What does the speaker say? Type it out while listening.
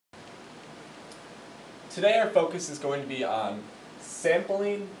Today our focus is going to be on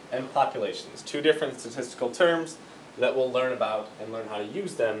sampling and populations, two different statistical terms that we'll learn about and learn how to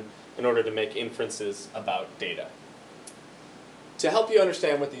use them in order to make inferences about data. To help you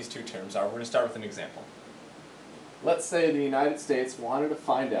understand what these two terms are, we're going to start with an example. Let's say the United States wanted to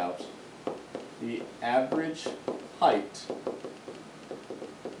find out the average height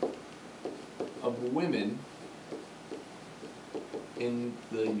of women in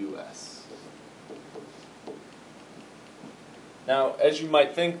the U.S. Now, as you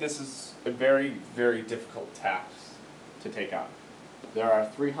might think, this is a very, very difficult task to take on. There are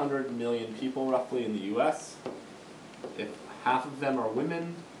 300 million people roughly in the U.S. If half of them are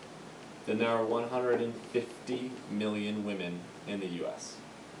women, then there are 150 million women in the U.S.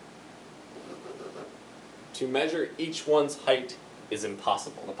 To measure each one's height is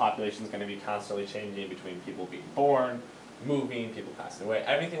impossible. The population is going to be constantly changing between people being born, moving, people passing away,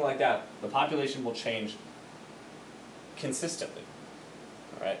 everything like that. The population will change consistently,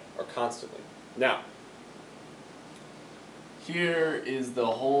 all right, or constantly. Now, here is the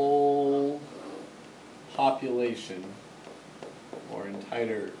whole population or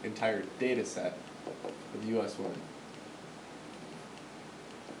entire data set of U.S. women.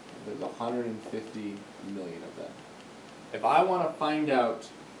 There's 150 million of them. If I want to find out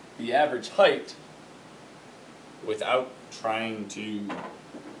the average height without trying to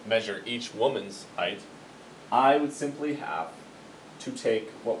measure each woman's height, I would simply have to take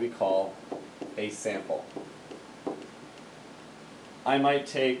what we call a sample. I might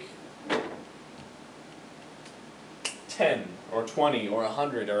take 10 or 20 or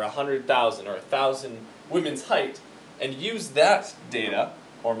 100 or 100,000 or 1,000 women's height and use that data,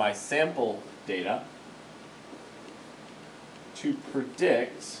 or my sample data, to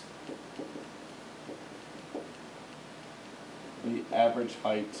predict the average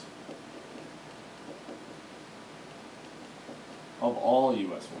height of all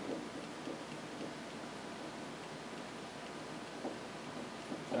U.S. women.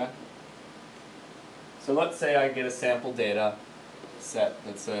 Okay? So let's say I get a sample data set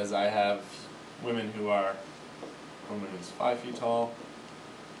that says I have women who are, a woman who's 5 feet tall,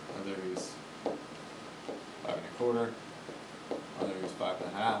 another who's 5 1/4, another who's 5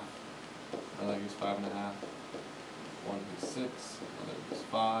 1/2, another who's 5 1/2, one who's 6, another who's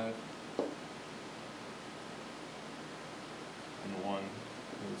 5, and one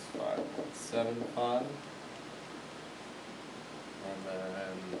who's 5.75, and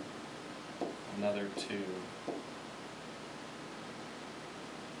then another 2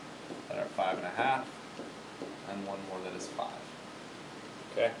 that are 5 1/2, and one more that is 5.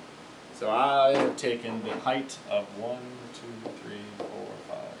 Okay? So I have taken the height of 1, 2, 3, 4,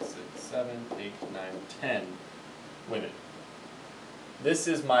 5, 6, 7, 8, 9, 10 women. This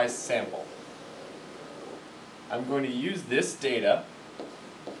is my sample. I'm going to use this data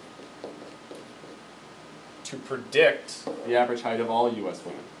to predict the average height of all U.S.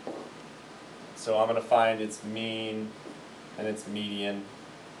 women. So I'm going to find its mean and its median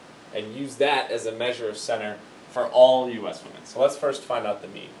and use that as a measure of center for all U.S. women. So let's first find out the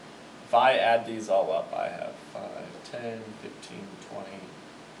mean. If I add these all up, I have 5, 10, 15, 20,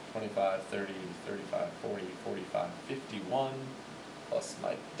 25, 30, 35, 40, 45, 51, plus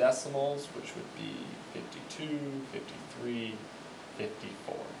my decimals, which would be 52, 53,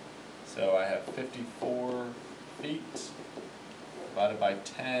 54. So I have 54 feet divided by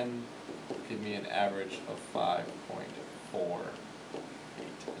 10, give me an average of 5.4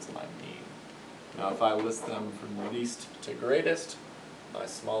 feet as my mean. Now if I list them from least to greatest, my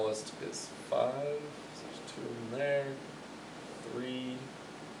smallest is 5, so there's 2 in there, 3,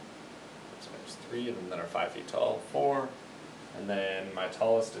 so there's 3 of them that are 5 feet tall, 4, and then my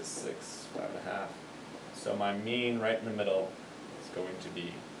tallest is 6, 5 1/2. So my mean right in the middle is going to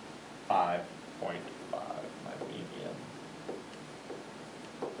be 5.5. My median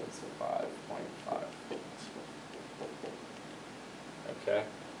is 5.5 feet. Okay?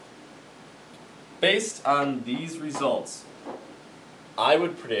 Based on these results, I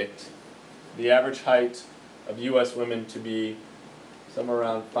would predict the average height of U.S. women to be somewhere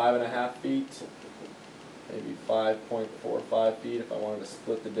around 5 1/2 feet, maybe 5.45 feet if I wanted to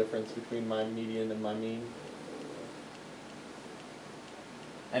split the difference between my median and my mean.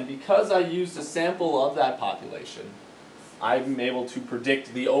 And because I used a sample of that population, I'm able to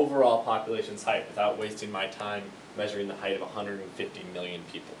predict the overall population's height without wasting my time measuring the height of 150 million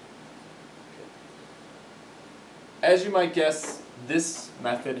people. As you might guess, this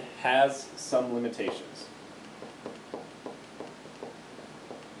method has some limitations.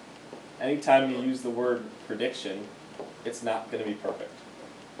 Anytime you use the word prediction, it's not going to be perfect.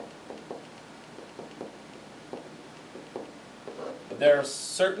 there are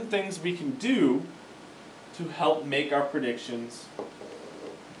certain things we can do to help make our predictions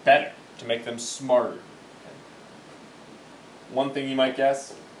better, to make them smarter. One thing you might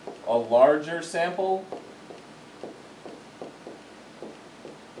guess, a larger sample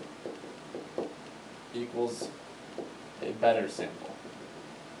equals a better sample.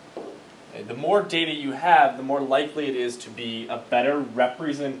 Okay, the more data you have, the more likely it is to be a better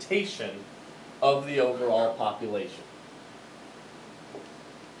representation of the overall population.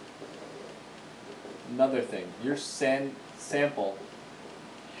 Another thing, your sample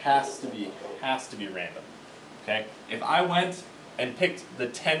has to be random. Okay? If I went and picked the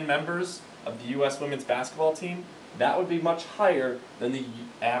 10 members of the U.S. women's basketball team, that would be much higher than the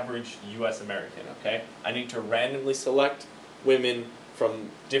average U.S. American. Okay? I need to randomly select women from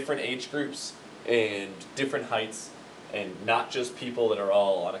different age groups and different heights, and not just people that are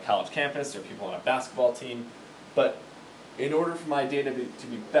all on a college campus or people on a basketball team. But in order for my data to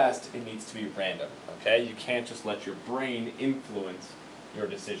be best, it needs to be random. Okay? You can't just let your brain influence your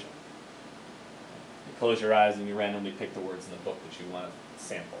decision. You close your eyes and you randomly pick the words in the book that you want to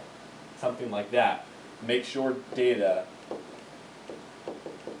sample. Something like that makes your data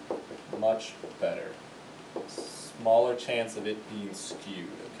much better. Smaller chance of it being skewed,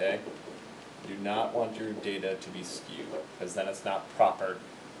 okay? You do not want your data to be skewed, because then it's not proper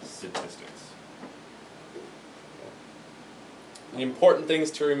statistics. The important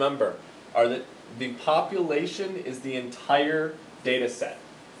things to remember are that the population is the entire data set,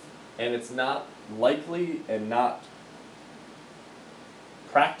 and it's not likely and not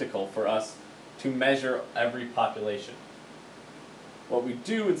practical for us to measure every population. What we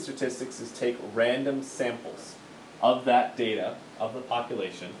do in statistics is take random samples of that data, of the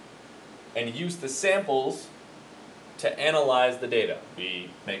population, and use the samples to analyze the data. We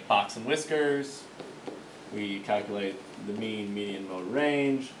make box and whiskers, we calculate the mean, median, mode,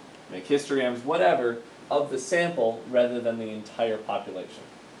 range, make histograms, whatever, of the sample rather than the entire population.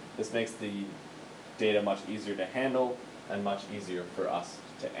 This makes the data much easier to handle and much easier for us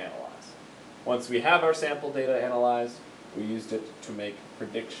to analyze. Once we have our sample data analyzed, we used it to make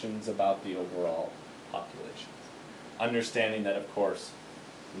predictions about the overall population. Understanding that, of course,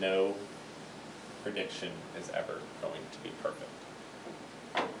 no prediction is ever going to be perfect.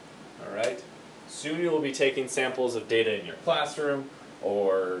 All right? Soon you will be taking samples of data in your classroom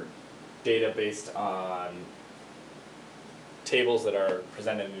or data based on tables that are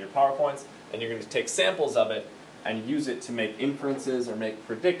presented in your PowerPoints, and you're going to take samples of it and use it to make inferences or make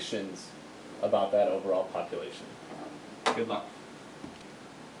predictions about that overall population. Good luck.